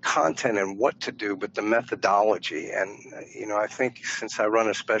not of content and what to do, but the methodology. And, I think since I run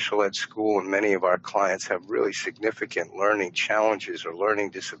a special ed school and many of our clients have really significant learning challenges or learning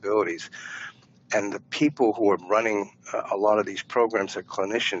disabilities, and the people who are running a lot of these programs are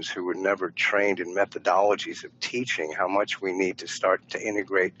clinicians who were never trained in methodologies of teaching, how much we need to start to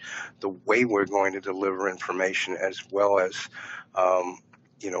integrate the way we're going to deliver information as well as,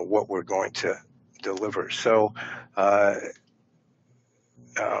 what we're going to deliver. So I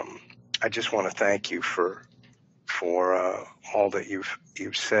just want to thank you for all that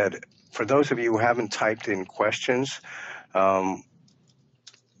you've said. For those of you who haven't typed in questions,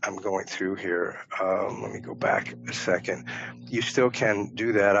 I'm going through here. Let me go back a second. You still can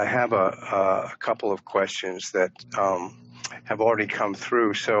do that. I have a couple of questions that have already come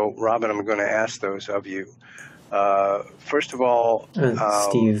through. So, Robin, I'm going to ask those of you. First of all,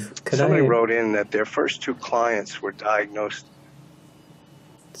 Steve, somebody wrote in that their first two clients were diagnosed.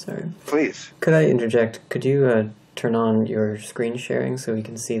 Sorry. Please. Could I interject? Could you turn on your screen sharing so we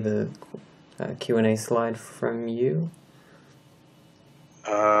can see the Q&A slide from you?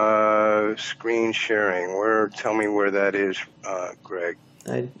 Screen sharing. Tell me where that is, Greg.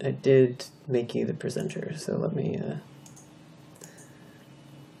 I did make you the presenter, so let me.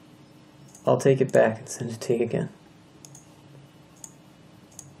 I'll take it back and send it to you again.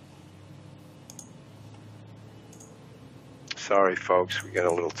 Sorry, folks, we got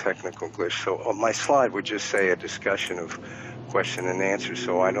a little technical glitch. So my slide would just say a discussion of question and answer,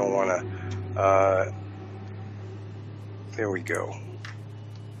 so I don't want to. There we go.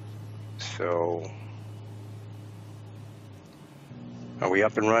 So, are we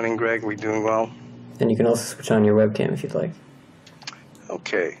up and running, Greg? Are we doing well? And you can also switch on your webcam if you'd like.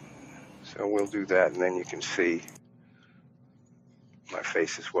 Okay, so we'll do that, and then you can see my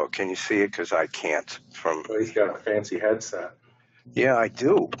face as well. Can you see it? Because I can't. Well, he's got a fancy headset. Yeah, I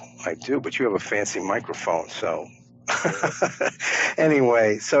do, but you have a fancy microphone, so.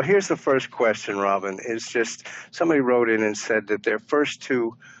 Anyway, so here's the first question, Robin. Is just somebody wrote in and said that their first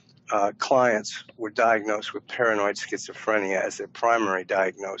two clients were diagnosed with paranoid schizophrenia as their primary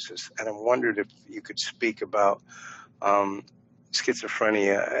diagnosis, and I wondered if you could speak about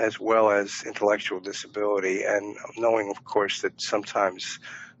schizophrenia as well as intellectual disability, and knowing, of course, that sometimes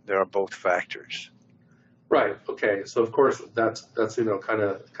there are both factors. Right. Okay. So of course that's the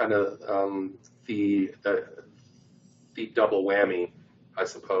the double whammy, I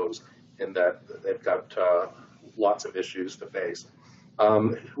suppose, in that they've got lots of issues to face.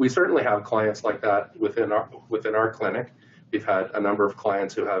 We certainly have clients like that within our clinic. We've had a number of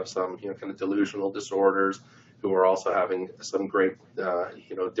clients who have some kind of delusional disorders, who are also having some great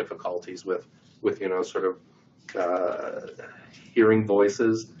difficulties with sort of hearing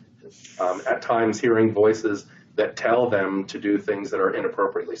voices. At times, hearing voices that tell them to do things that are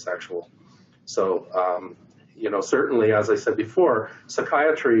inappropriately sexual. So, certainly, as I said before,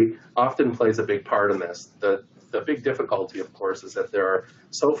 psychiatry often plays a big part in this. The big difficulty, of course, is that there are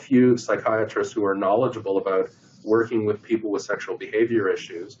so few psychiatrists who are knowledgeable about working with people with sexual behavior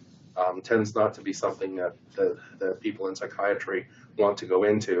issues. Tends not to be something that people in psychiatry want to go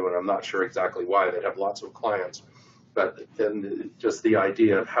into, and I'm not sure exactly why. They have lots of clients. But then just the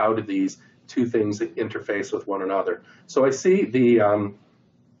idea of how do these two things interface with one another. So I see the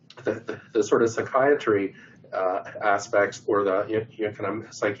sort of psychiatry aspects or the kind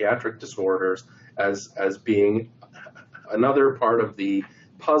of psychiatric disorders as being another part of the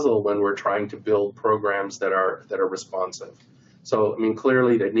puzzle when we're trying to build programs that are responsive. So I mean,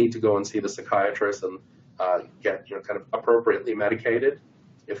 clearly they need to go and see the psychiatrist and get kind of appropriately medicated.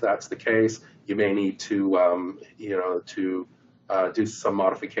 If that's the case, you may need to do some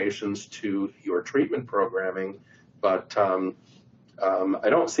modifications to your treatment programming, but I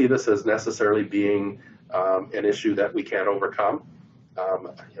don't see this as necessarily being an issue that we can't overcome.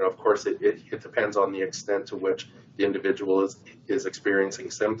 Of course, it depends on the extent to which the individual is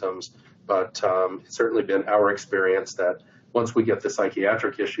experiencing symptoms, but it's certainly been our experience that once we get the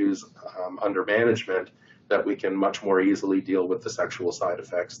psychiatric issues under management, that we can much more easily deal with the sexual side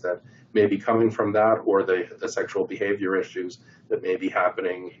effects that may be coming from that, or the sexual behavior issues that may be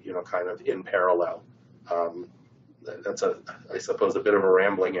happening, kind of in parallel. That's I suppose, a bit of a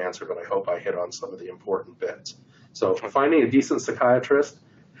rambling answer, but I hope I hit on some of the important bits. So finding a decent psychiatrist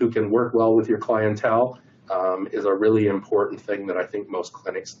who can work well with your clientele is a really important thing that I think most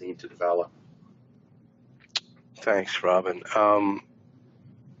clinics need to develop. Thanks, Robin.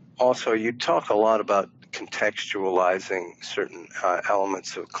 Also, you talk a lot about contextualizing certain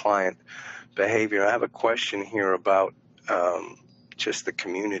elements of client behavior. I have a question here about just the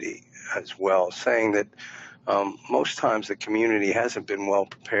community as well, saying that most times the community hasn't been well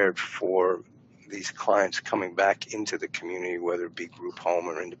prepared for these clients coming back into the community, whether it be group home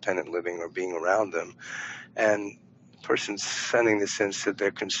or independent living or being around them. And the person sending this in said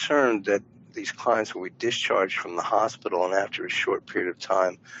they're concerned that these clients will be discharged from the hospital and after a short period of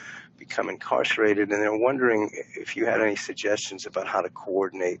time become incarcerated, and they're wondering if you had any suggestions about how to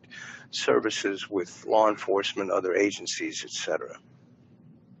coordinate services with law enforcement, other agencies, etc.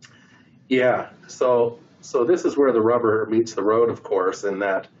 Yeah, so this is where the rubber meets the road, of course, in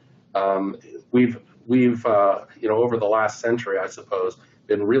that we've over the last century, I suppose,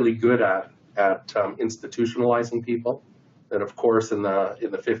 been really good at institutionalizing people. And of course, in the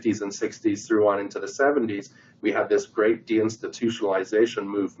 50s and 60s through on into the 70s, we had this great deinstitutionalization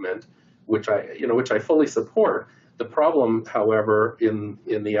movement, which I fully support. The problem, however, in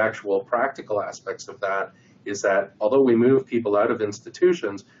the actual practical aspects of that is that although we moved people out of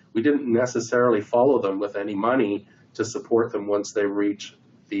institutions, we didn't necessarily follow them with any money to support them once they reach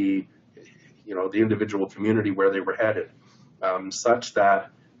the individual community where they were headed, such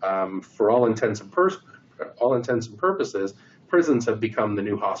that for all intents and purposes, prisons have become the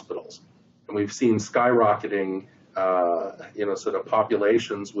new hospitals, and we've seen skyrocketing, sort of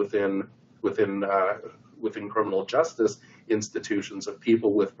populations within criminal justice institutions of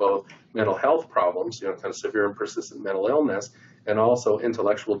people with both mental health problems, kind of severe and persistent mental illness, and also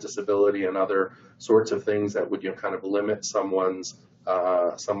intellectual disability and other sorts of things that would kind of limit someone's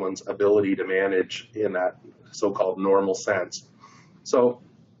ability to manage in that so-called normal sense. So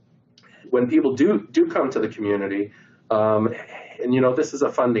when people do come to the community, and this is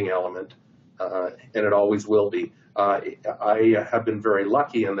a funding element, and it always will be. I have been very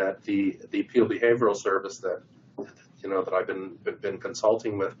lucky in that the Peel Behavioral Service that I've been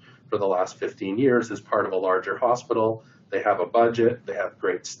consulting with for the last 15 years is part of a larger hospital. They have a budget, they have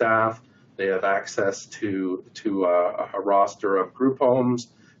great staff, they have access to a roster of group homes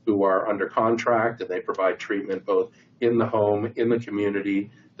who are under contract, and they provide treatment both in the home, in the community.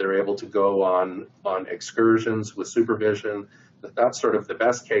 They're able to go on excursions with supervision. That's sort of the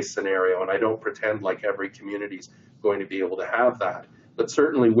best case scenario, and I don't pretend like every community is going to be able to have that. But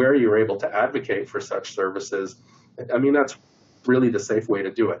certainly where you're able to advocate for such services, I mean, that's really the safe way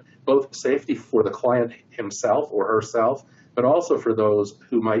to do it. Both safety for the client himself or herself, but also for those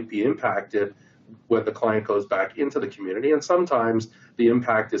who might be impacted when the client goes back into the community. And sometimes the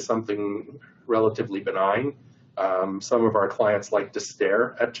impact is something relatively benign. Some of our clients like to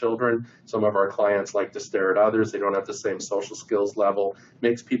stare at children. Some of our clients like to stare at others. They don't have the same social skills level.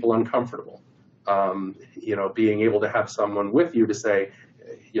 Makes people uncomfortable. Being able to have someone with you to say,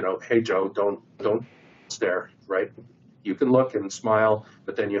 hey, Joe, don't stare, right? You can look and smile,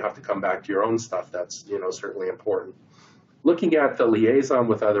 but then you have to come back to your own stuff. That's, certainly important. Looking at the liaison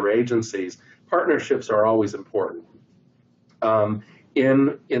with other agencies, partnerships are always important.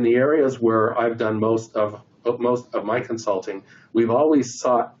 In the areas where I've done most of my consulting, we've always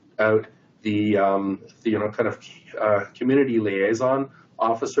sought out the community liaison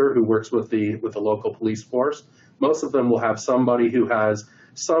officer who works with the local police force. Most of them will have somebody who has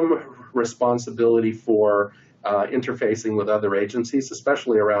some responsibility for interfacing with other agencies,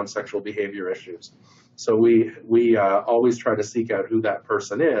 especially around sexual behavior issues. So we always try to seek out who that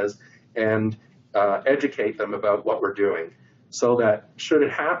person is and educate them about what we're doing, so that should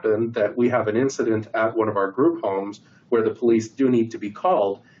it happen that we have an incident at one of our group homes where the police do need to be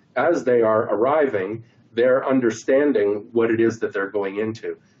called, as they are arriving, they're understanding what it is that they're going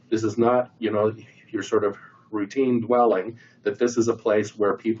into. This is not, your sort of routine dwelling, that this is a place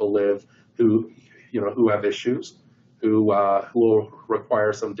where people live who have issues, who will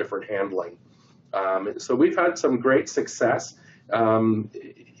require some different handling. So we've had some great success.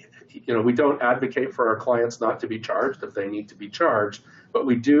 We don't advocate for our clients not to be charged if they need to be charged, but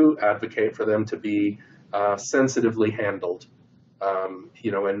we do advocate for them to be sensitively handled,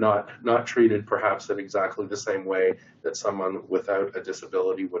 and not treated perhaps in exactly the same way that someone without a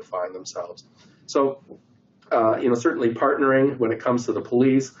disability would find themselves. So, certainly partnering when it comes to the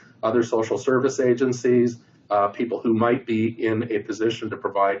police, other social service agencies, people who might be in a position to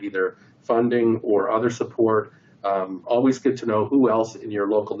provide either funding or other support. Always good to know who else in your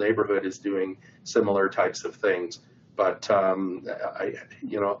local neighborhood is doing similar types of things. But I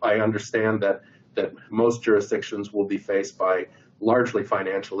understand that most jurisdictions will be faced by largely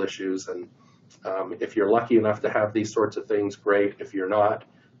financial issues, and if you're lucky enough to have these sorts of things, great. If you're not,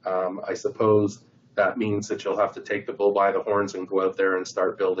 I suppose that means that you'll have to take the bull by the horns and go out there and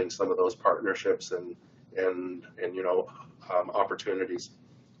start building some of those partnerships and opportunities.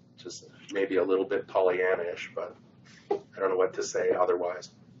 Just maybe a little bit Pollyanna-ish, but I don't know what to say otherwise.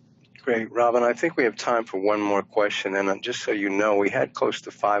 Great, Robin. I think we have time for one more question. And just so you know, we had close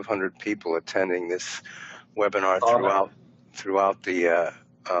to 500 people attending this webinar throughout the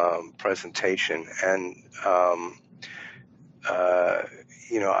presentation. And,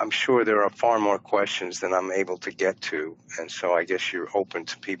 I'm sure there are far more questions than I'm able to get to. And so I guess you're open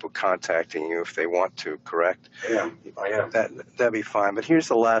to people contacting you if they want to, correct? I am. That'd be fine. But here's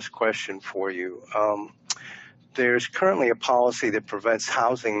the last question for you. There's currently a policy that prevents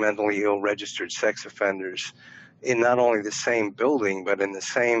housing mentally ill registered sex offenders in not only the same building, but in the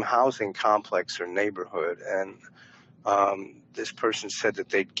same housing complex or neighborhood. And this person said that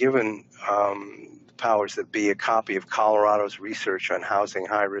they'd given powers that be a copy of Colorado's research on housing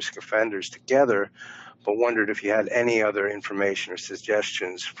high-risk offenders together, but wondered if you had any other information or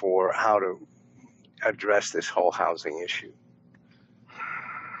suggestions for how to address this whole housing issue.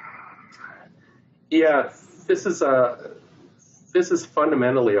 Yeah, this is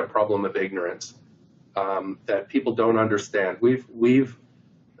fundamentally a problem of ignorance that people don't understand.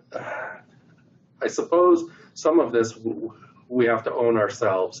 I suppose some of this we have to own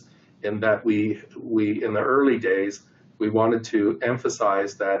ourselves, in that we in the early days, we wanted to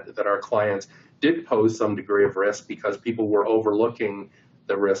emphasize that our clients did pose some degree of risk because people were overlooking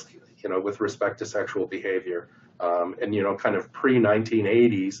the risk, with respect to sexual behavior. And kind of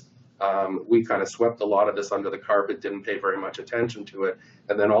pre-1980s, we kind of swept a lot of this under the carpet, didn't pay very much attention to it.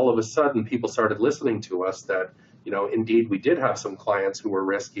 And then all of a sudden, people started listening to us that, indeed, we did have some clients who were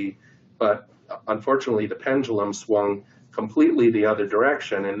risky, but unfortunately, the pendulum swung completely the other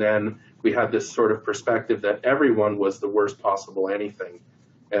direction. And then we had this sort of perspective that everyone was the worst possible anything.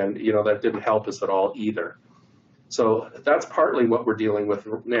 And, that didn't help us at all either. So that's partly what we're dealing with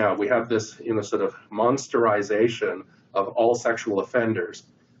now. We have this, sort of monsterization of all sexual offenders.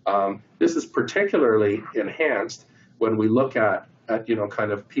 This is particularly enhanced when we look at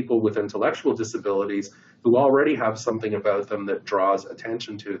kind of people with intellectual disabilities who already have something about them that draws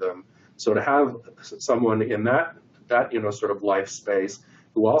attention to them. So to have someone in that sort of life space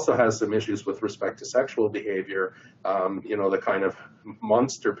who also has some issues with respect to sexual behavior, the kind of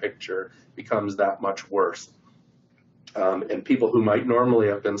monster picture becomes that much worse. And people who might normally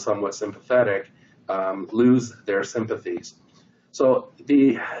have been somewhat sympathetic lose their sympathies. So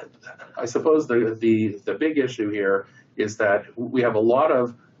I suppose the big issue here is that we have a lot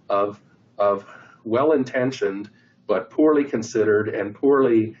of well-intentioned but poorly considered and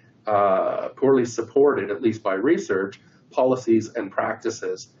poorly supported, at least by research, policies and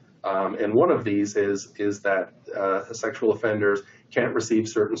practices. And one of these is that sexual offenders can't receive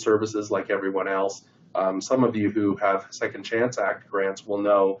certain services like everyone else. Some of you who have Second Chance Act grants will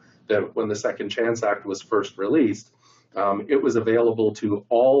know that when the Second Chance Act was first released, it was available to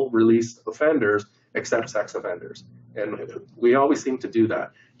all released offenders except sex offenders. And we always seem to do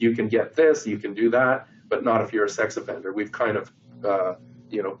that. You can get this, you can do that, but not if you're a sex offender. We've kind of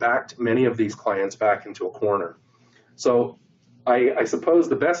backed many of these clients back into a corner. So I suppose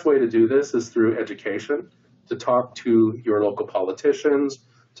the best way to do this is through education, to talk to your local politicians,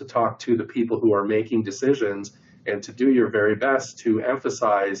 to talk to the people who are making decisions, and to do your very best to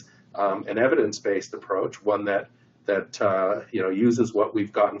emphasize an evidence-based approach, one that uses what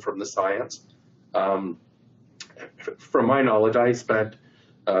we've gotten from the science. From my knowledge, I spent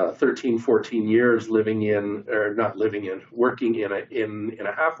 13, 14 years working in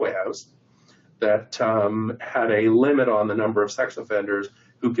a halfway house that had a limit on the number of sex offenders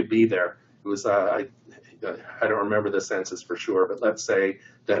who could be there. It was I don't remember the census for sure, but let's say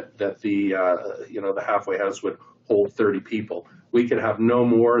that the halfway house would hold 30 people. We could have no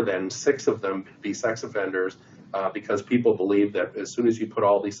more than 6 of them be sex offenders because people believed that as soon as you put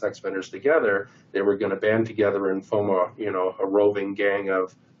all these sex offenders together, they were going to band together and form a roving gang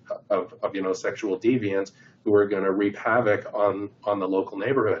of sexual deviants who were going to wreak havoc on the local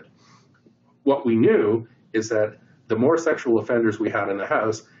neighborhood. What we knew is that the more sexual offenders we had in the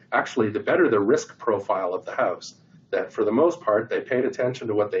house, actually the better the risk profile of the house. That for the most part, they paid attention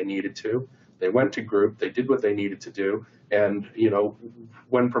to what they needed to. They went to group, they did what they needed to do, and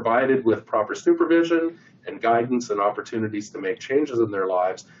when provided with proper supervision and guidance and opportunities to make changes in their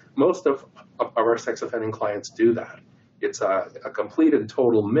lives, most of our sex offending clients do that. It's a complete and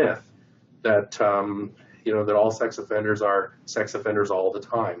total myth that that all sex offenders are sex offenders all the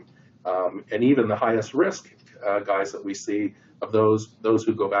time, and even the highest risk guys that we see of those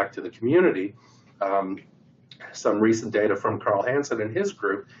who go back to the community. Some recent data from Carl Hansen and his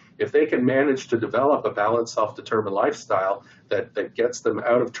group, if they can manage to develop a balanced, self-determined lifestyle that gets them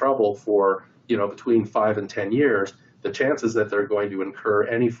out of trouble for between 5 and 10 years, the chances that they're going to incur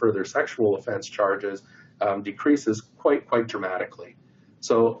any further sexual offense charges decreases quite dramatically.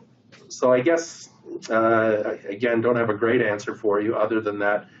 So I guess again, don't have a great answer for you other than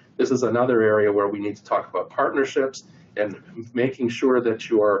that this is another area where we need to talk about partnerships and making sure that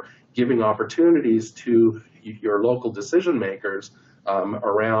you're giving opportunities to your local decision makers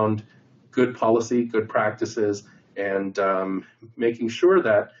around good policy, good practices, and making sure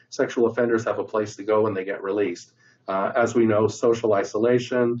that sexual offenders have a place to go when they get released. As we know, social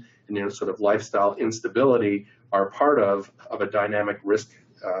isolation and sort of lifestyle instability are part of a dynamic risk,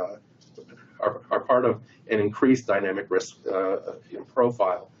 are part of an increased dynamic risk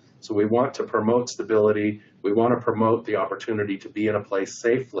profile. So we want to promote stability. We want to promote the opportunity to be in a place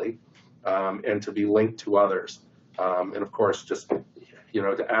safely and to be linked to others. And of course, just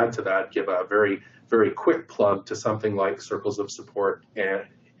to add to that, give a very, very quick plug to something like Circles of Support and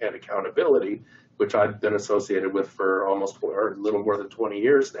Accountability, which I've been associated with for a little more than 20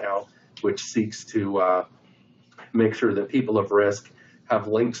 years now, which seeks to make sure that people of risk have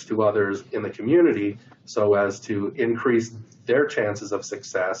links to others in the community so as to increase their chances of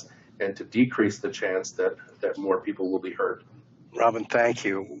success and to decrease the chance that more people will be hurt. Robin, thank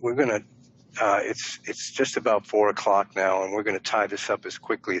you. We're going to, it's just about 4 o'clock now, and we're going to tie this up as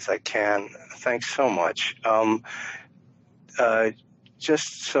quickly as I can. Thanks so much.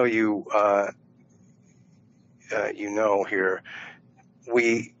 Just so you know here,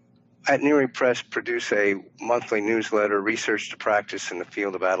 we at Neary Press produce a monthly newsletter, Research to Practice in the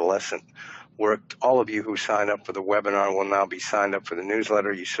Field of Adolescent Work. All of you who sign up for the webinar will now be signed up for the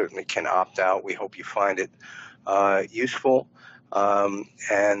newsletter. You certainly can opt out. We hope you find it useful.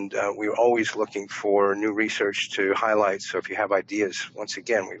 And we're always looking for new research to highlight. So if you have ideas, once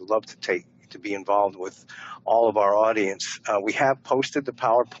again, we'd love to be involved with all of our audience. We have posted the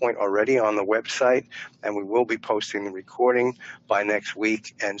PowerPoint already on the website, and we will be posting the recording by next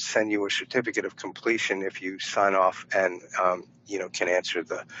week and send you a certificate of completion if you sign off and can answer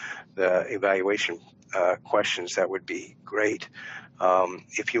the evaluation questions. That would be great.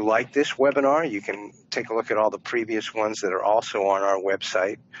 If you like this webinar, you can take a look at all the previous ones that are also on our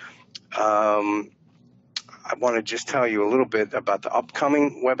website. I want to just tell you a little bit about the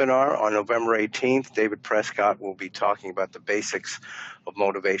upcoming webinar on November 18th. David Prescott will be talking about the basics of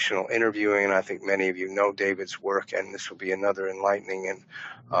motivational interviewing, and I think many of you know David's work, and this will be another enlightening and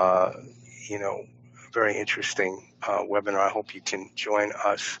very interesting webinar. I hope you can join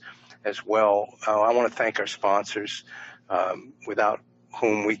us. as well. I want to thank our sponsors, without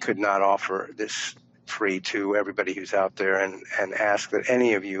whom we could not offer this free to everybody who's out there, and ask that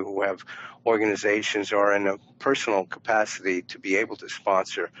any of you who have organizations or in a personal capacity to be able to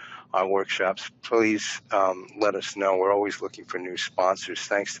sponsor our workshops, please let us know. We're always looking for new sponsors.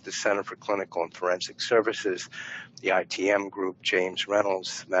 Thanks to the Center for Clinical and Forensic Services, the ITM Group, James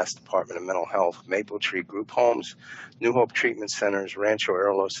Reynolds, Mass Department of Mental Health, Maple Tree Group Homes, New Hope Treatment Centers, Rancho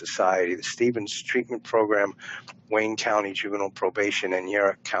Earlo Society, the Stevens Treatment Program, Wayne County Juvenile Probation, and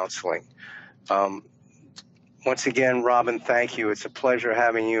Yerrick Counseling. Once again, Robin, thank you. It's a pleasure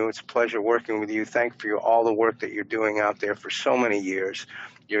having you. It's a pleasure working with you. Thank you for all the work that you're doing out there for so many years.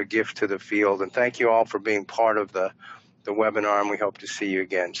 You're a gift to the field. And thank you all for being part of the webinar, and we hope to see you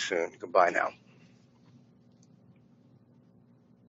again soon. Goodbye now.